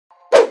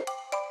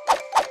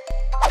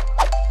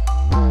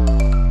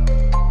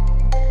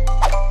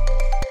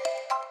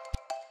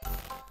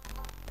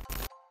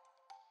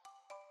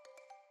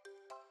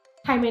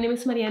my name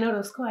is Mariana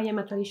Orozco. I am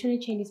a traditional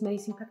Chinese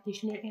medicine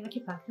practitioner and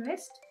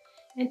acupuncturist.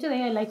 And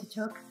today I'd like to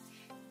talk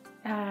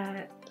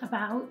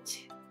about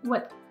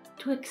what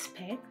to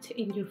expect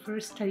in your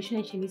first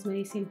traditional Chinese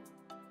medicine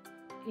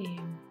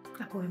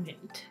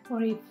appointment.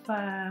 Or if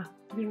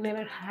you've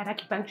never had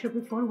acupuncture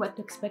before, what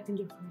to expect in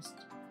your first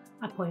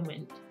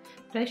appointment.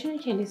 Traditional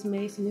Chinese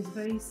medicine is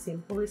very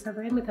simple. It's a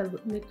very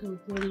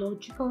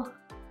methodological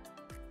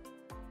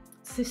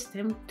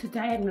system to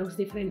diagnose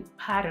different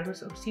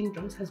patterns or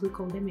syndromes, as we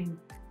call them in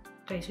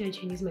traditional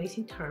Chinese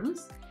medicine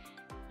terms.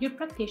 Your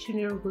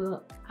practitioner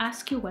will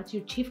ask you what's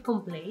your chief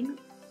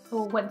complaint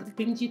or what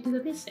brings you to the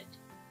visit.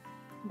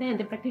 Then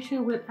the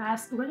practitioner will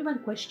ask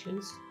relevant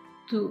questions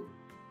to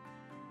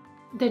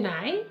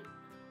deny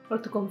or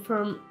to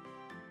confirm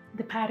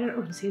the pattern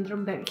or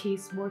syndrome that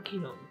he's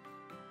working on.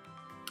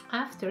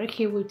 After,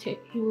 he will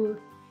feel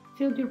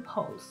your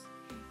pulse.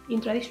 In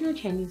traditional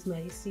Chinese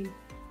medicine,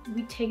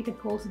 we take the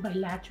pulse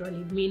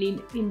bilaterally,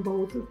 meaning in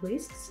both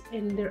wrists,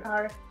 and there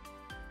are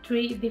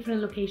 3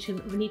 different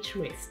locations on each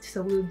wrist.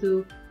 So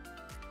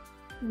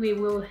we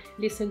will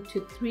listen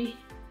to 3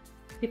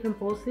 different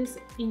pulses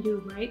in your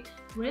right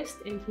wrist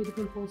and 3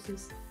 different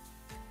pulses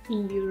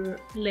in your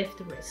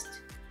left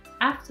wrist.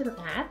 After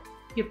that,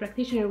 your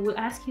practitioner will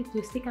ask you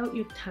to stick out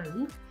your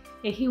tongue,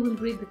 and he will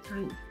read the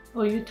tongue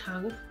or your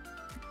tongue.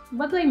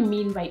 What do I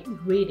mean by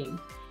reading?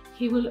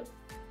 He will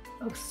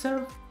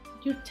observe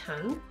your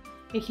tongue,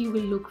 and he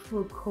will look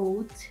for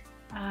codes,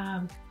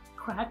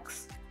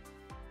 cracks,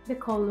 the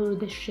color,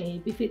 the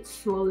shape, if it's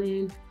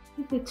swollen,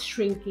 if it's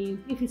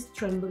shrinking, if it's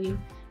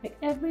trembling. Like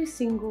every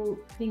single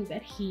thing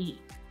that he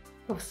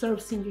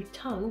observes in your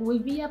tongue will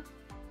be a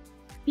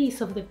piece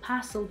of the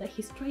puzzle that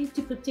he's trying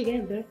to put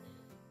together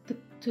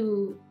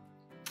to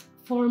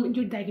form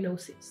your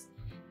diagnosis.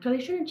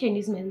 Traditional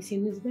Chinese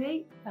medicine is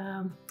very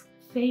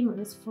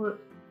famous for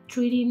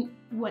treating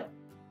what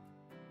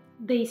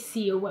they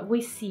see or what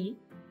we see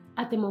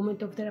at the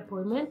moment of their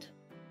appointment,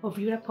 of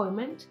your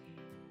appointment,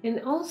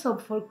 and also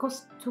for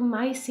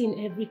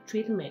customizing every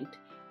treatment.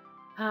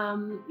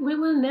 We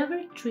will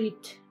never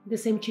treat the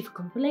same chief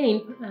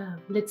complaint.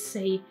 Let's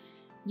say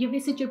you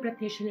visit your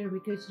practitioner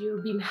because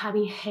you've been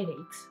having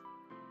headaches.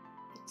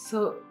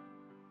 So,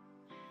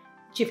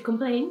 chief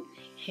complaint,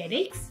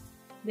 headaches.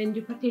 Then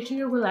your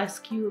practitioner will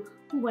ask you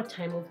what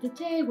time of the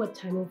day, what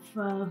time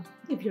of,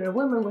 if you're a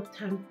woman, what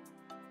time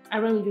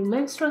around your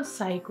menstrual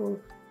cycle,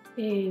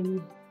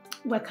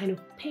 what kind of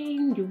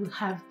pain. You will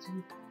have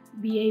to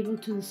be able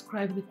to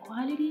describe the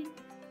quality,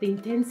 the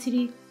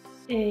intensity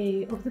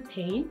of the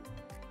pain,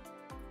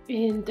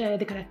 and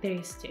the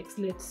characteristics.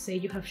 Let's say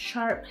you have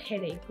sharp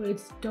headache, where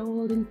it's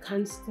dull and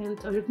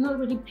constant, or it's not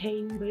really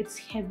pain, but it's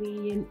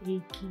heavy and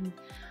aching.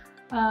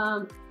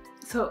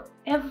 So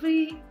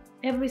every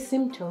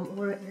symptom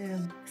or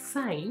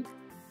sign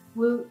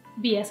will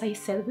be, as I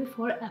said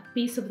before, a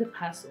piece of the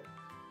puzzle.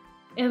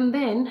 And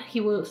then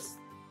he will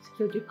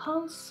feel your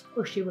pulse,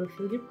 or she will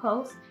feel your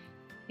pulse,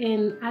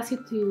 and ask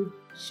you to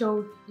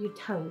show your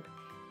tongue.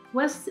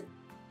 Once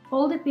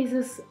all the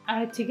pieces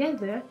are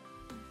together,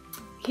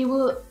 he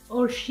will,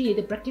 or she,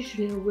 the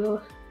practitioner,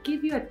 will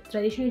give you a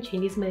traditional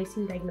Chinese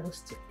medicine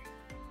diagnostic,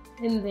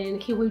 and then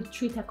he will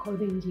treat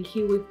accordingly.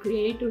 He will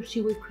create, or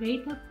she will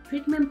create, a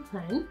treatment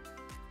plan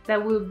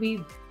that will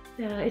be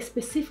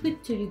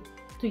specific to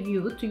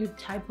you, to your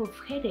type of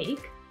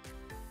headache.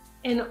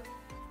 And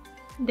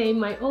they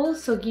might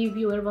also give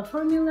you a herbal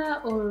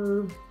formula,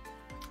 or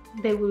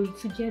they will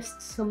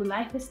suggest some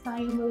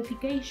lifestyle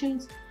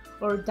modifications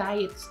or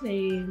diet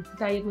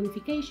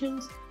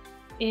modifications,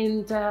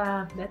 and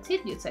that's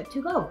it, you're set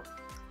to go.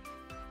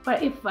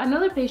 But if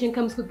another patient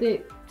comes with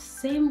the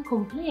same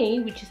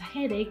complaint, which is a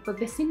headache, but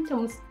the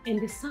symptoms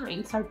and the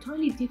signs are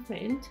totally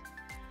different,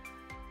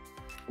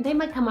 they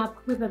might come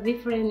up with a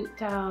different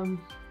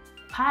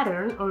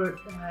pattern or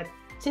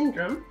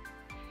syndrome,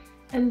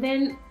 and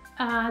then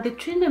the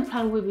treatment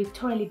plan will be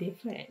totally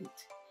different.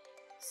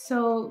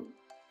 So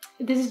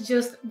this is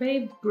just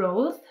very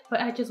broad, but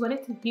I just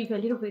wanted to give you a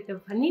little bit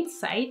of an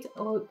insight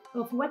of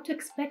what to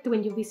expect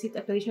when you visit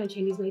a traditional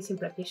Chinese medicine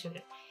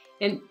practitioner.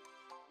 And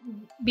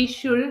be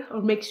sure,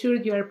 or make sure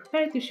you are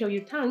prepared to show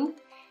your tongue,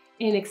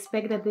 and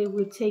expect that they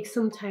will take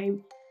some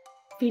time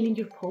feeling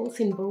your pulse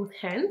in both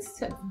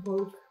hands,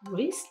 both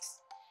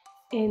wrists.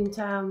 And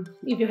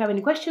if you have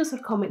any questions or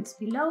comments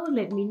below,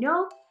 let me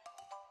know.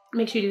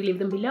 Make sure you leave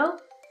them below.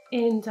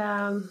 And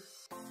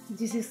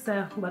this is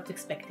what to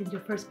expect in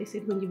your first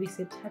visit when you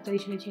visit a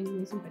traditional Chinese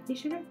medicine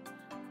practitioner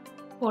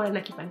or an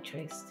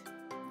acupuncturist.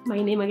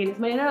 My name again is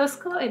Mariana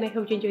Orozco, and I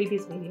hope you enjoyed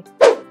this video.